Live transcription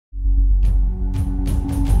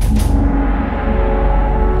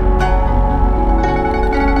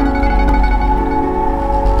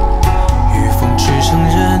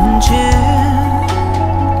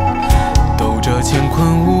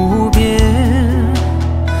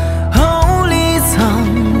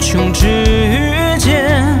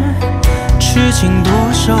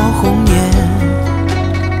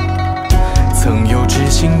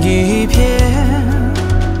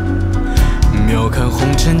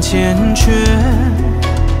缱绻。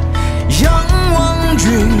仰望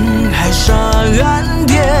云海沙岸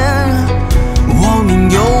边，我命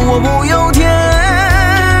由我不由天。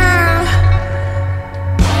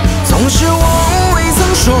纵使我未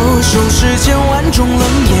曾说受世间万种冷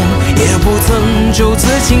眼，也不曾就此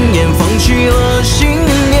轻言放弃了信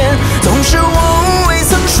念。纵使我未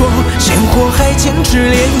曾说鲜活还坚持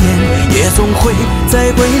烈焰，也总会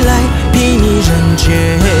再归来睥睨人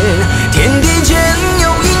间。天地间有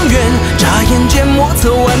因缘，眨眼间莫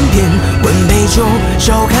测万变。问杯酒，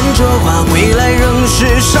笑看这花归来仍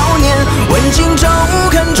是少年。问今朝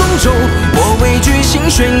看中州，我畏惧心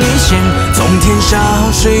悬一线。纵天下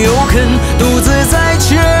谁又肯独自在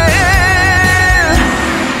前？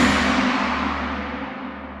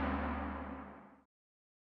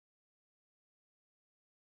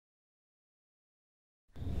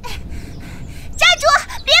站住！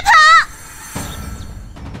别跑！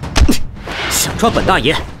想抓本大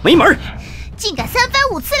爷没门儿！竟敢3番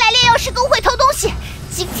5次来炼药师公会偷东西，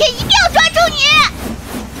今天一定要抓住你！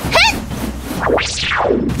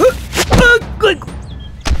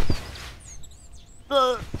哼，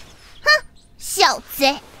小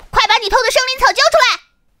贼，快把你偷的生灵草交出来！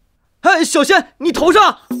哎，小仙，你头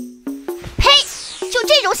上！呸！就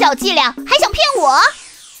这种小伎俩，还想骗我？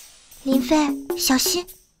林飞，小心！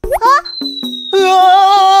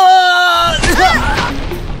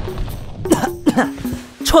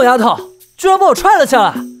臭丫头，居然把我踹了下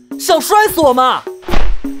来，想摔死我吗？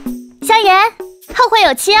萧炎，后会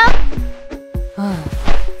有期哦。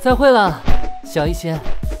再会了，小一仙。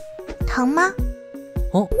疼吗？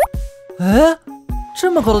哦，哎，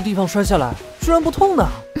这么高的地方摔下来，居然不痛呢。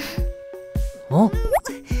哦，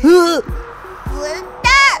滚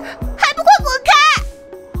蛋，还不快滚开！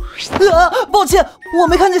抱歉，我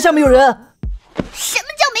没看见下面有人。什么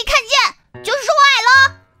叫没看见？就是说我矮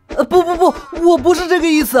了？不，我不是这个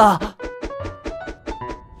意思啊。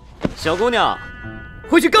小姑娘，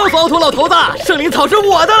回去告诉鳌头老头子，圣灵草是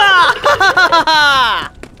我的啦！哈哈哈哈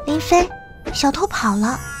哈！林飞，小偷跑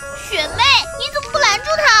了。雪妹，你怎么不拦住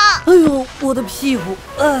他？哎呦，我的屁股！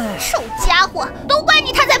哎，臭家伙，都怪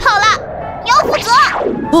你他才跑了，你要负责。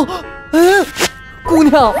哦，哎，姑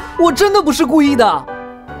娘，我真的不是故意的。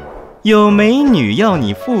有美女要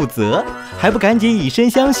你负责，还不赶紧以身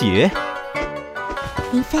相许？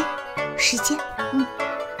林飞，时间，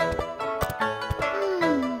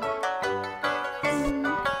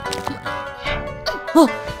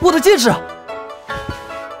我的戒指！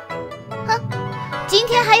哼，今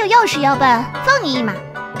天还有要事要办，放你一马。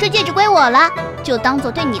这戒指归我了，就当做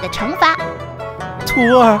对你的惩罚。徒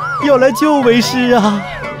儿要来救为师啊！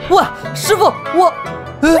喂，师傅，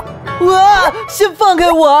先放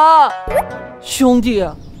开我啊！兄弟，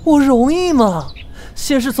我容易吗？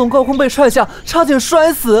先是从高空被踹下，差点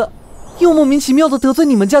摔死，又莫名其妙的得罪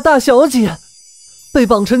你们家大小姐，被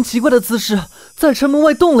绑成奇怪的姿势，在城门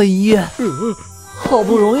外冻了一夜。好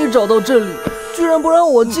不容易找到这里，居然不让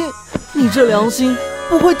我进，你这良心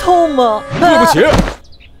不会痛吗？对不起，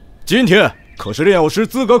今天可是炼药师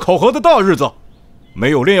资格考核的大日子，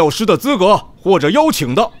没有炼药师的资格或者邀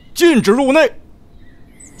请的，禁止入内。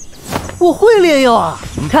我会炼药啊！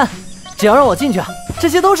你看，只要让我进去，这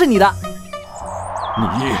些都是你的。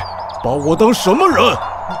你把我当什么人？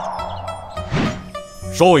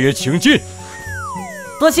少爷，请进。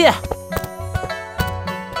多谢。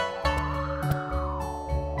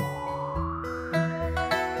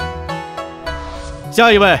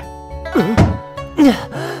下一位。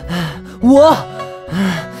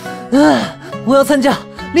我要参加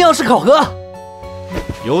炼药师考核。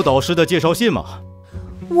有导师的介绍信吗？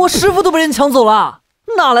我师傅都被人抢走了，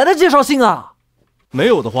哪来的介绍信啊？没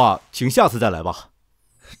有的话，请下次再来吧。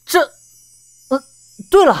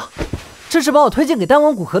对了，这是把我推荐给丹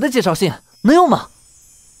王古河的介绍信，能用吗？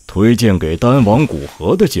推荐给丹王古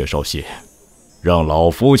河的介绍信，让老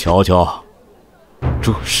夫瞧瞧。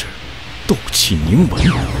这是斗气凝文，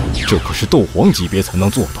这可是斗皇级别才能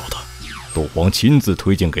做到的。斗皇亲自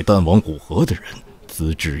推荐给丹王古河的人，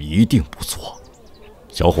资质一定不错。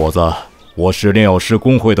小伙子，我是炼药师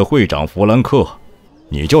工会的会长弗兰克，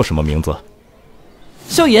你叫什么名字？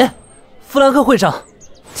萧炎，弗兰克会长，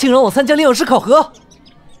请让我参加炼药师考核。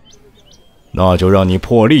那就让你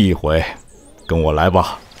破例一回，跟我来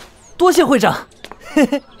吧。多谢会长。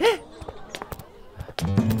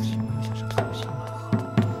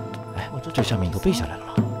这下面都背下来了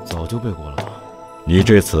吗？早就背过了。你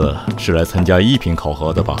这次是来参加1品考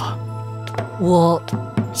核的吧？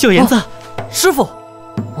小炎子，师傅，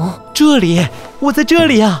这里，我在这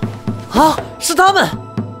里啊！是他们！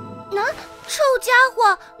臭家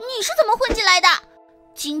伙，你是怎么混进来的？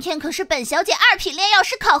今天可是本小姐2品炼药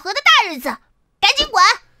师考核的大日子，赶紧滚！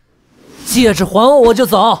戒指还我就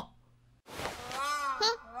走。哼，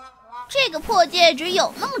这个破戒指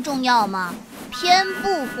有那么重要吗？偏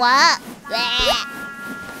不还！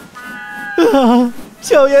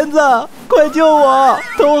小燕子，快救我，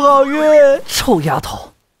头好晕！臭丫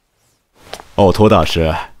头！奥托大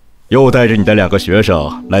师，又带着你的2个学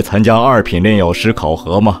生来参加2品炼药师考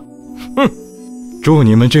核吗？哼！祝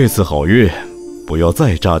你们这次好运，不要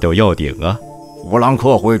再炸掉药鼎啊！弗兰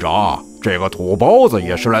克会长，这个土包子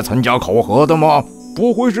也是来参加考核的吗？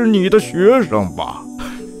不会是你的学生吧？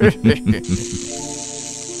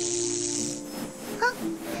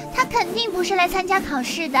他肯定不是来参加考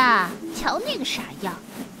试的，瞧那个傻样，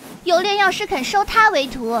有炼药师肯收他为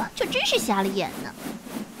徒，就真是瞎了眼呢。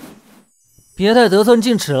别太得寸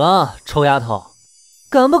进尺了，臭丫头，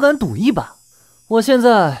敢不敢赌一把？我现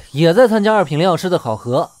在也在参加2品炼药师的考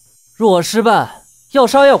核，若失败，要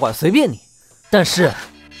杀要剐随便你，但是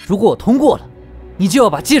如果我通过了，你就要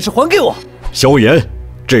把戒指还给我。萧炎，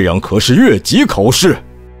这样可是越级考试。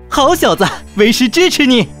好小子，为师支持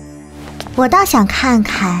你。我倒想看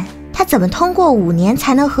看他怎么通过5年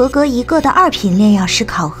才能合格1个的2品炼药师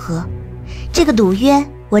考核。这个赌约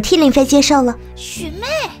我替令妃接受了。许妹，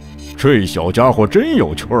这小家伙真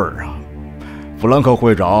有趣儿啊！弗兰克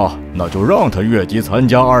会长，那就让他越级参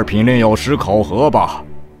加2品炼药师考核吧，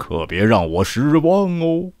可别让我失望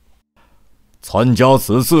哦。参加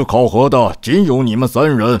此次考核的仅有你们3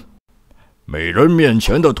人，每人面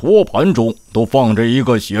前的托盘中都放着一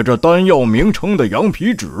个写着丹药名称的羊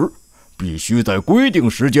皮纸，必须在规定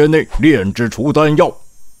时间内炼制出丹药。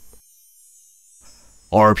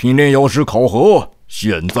2品炼药师考核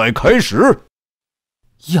现在开始。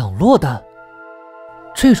养络丹，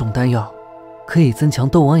这种丹药可以增强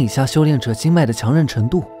斗王以下修炼者经脉的强韧程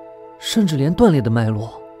度，甚至连断裂的脉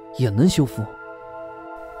络也能修复。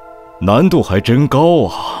难度还真高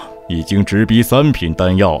啊，已经直逼3品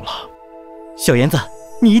丹药了。小燕子，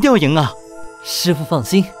你一定要赢啊！师傅放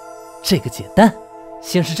心，这个简单。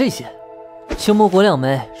先是这些，修魔果2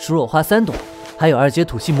枚，鼠肉花3朵，还有2阶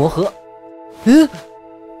土系魔核。哎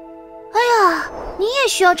呀，你也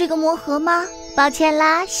需要这个魔核吗？抱歉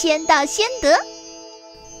啦，先到先得。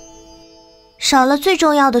少了最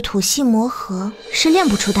重要的土系魔核是炼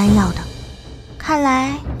不出丹药的，看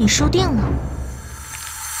来你输定了。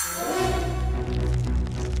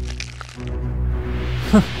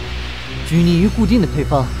哼，拘泥于固定的配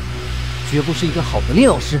方，绝不是一个好的炼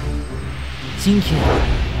药师。今天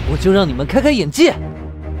我就让你们开开眼界。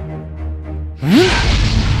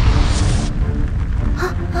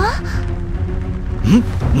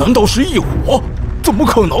难道是异火？怎么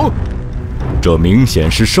可能？这明显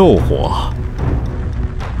是兽火。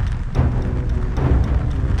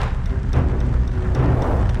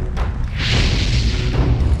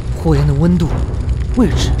火焰的温度、位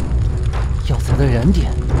置、药材的燃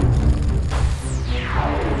点，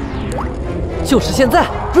就是现在！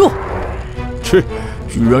入！切，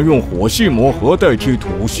居然用火系魔核代替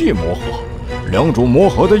土系魔核，2种魔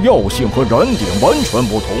核的药性和燃点完全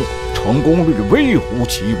不同，成功率微乎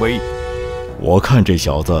其微。我看这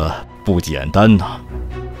小子不简单呐，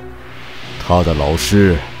他的老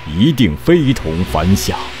师一定非同凡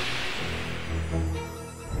响。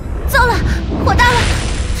糟了，火大了，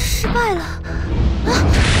失败了！啊，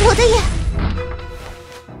我的眼！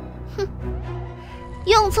哼，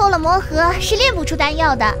用错了魔核是炼不出丹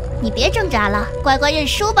药的，你别挣扎了，乖乖认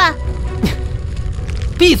输吧。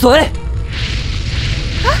闭嘴！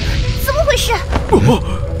啊，怎么回事？笨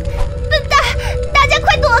蛋，大家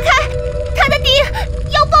快躲开！他的鼎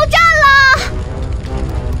要爆炸了！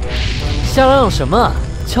瞎嚷嚷什么？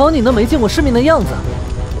瞧你那没见过世面的样子！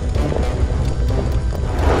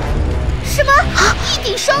什么？一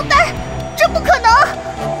鼎双丹？这不可能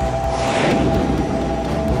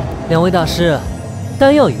！2位大师，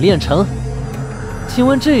丹药已炼成，请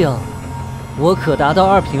问这样，我可达到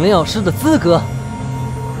2品炼药师的资格？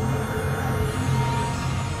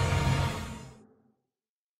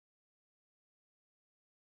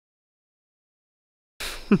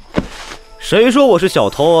谁说我是小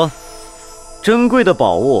偷啊？珍贵的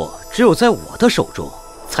宝物只有在我的手中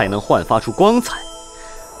才能焕发出光彩，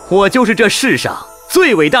我就是这世上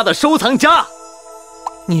最伟大的收藏家。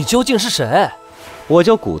你究竟是谁？我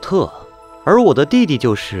叫古特，而我的弟弟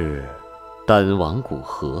就是丹王古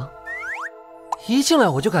河。一进来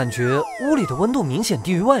我就感觉屋里的温度明显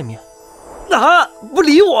低于外面。啊！不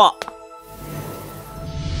理我！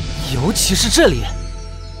尤其是这里，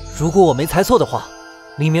如果我没猜错的话，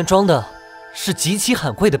里面装的是极其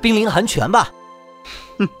罕贵的冰灵寒泉吧？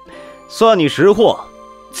哼，算你识货，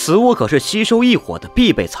此物可是吸收异火的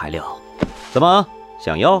必备材料。怎么，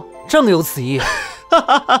想要？正有此意。哈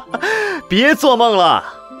哈哈！别做梦了，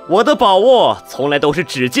我的宝物从来都是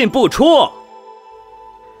只进不出，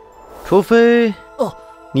除非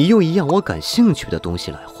你用一样我感兴趣的东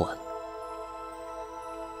西来换。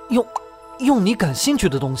用你感兴趣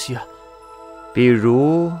的东西，比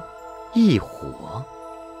如异火。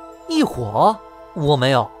异火我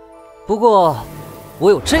没有，不过我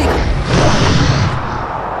有这个。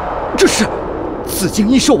这是紫金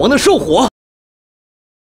翼兽王的兽火。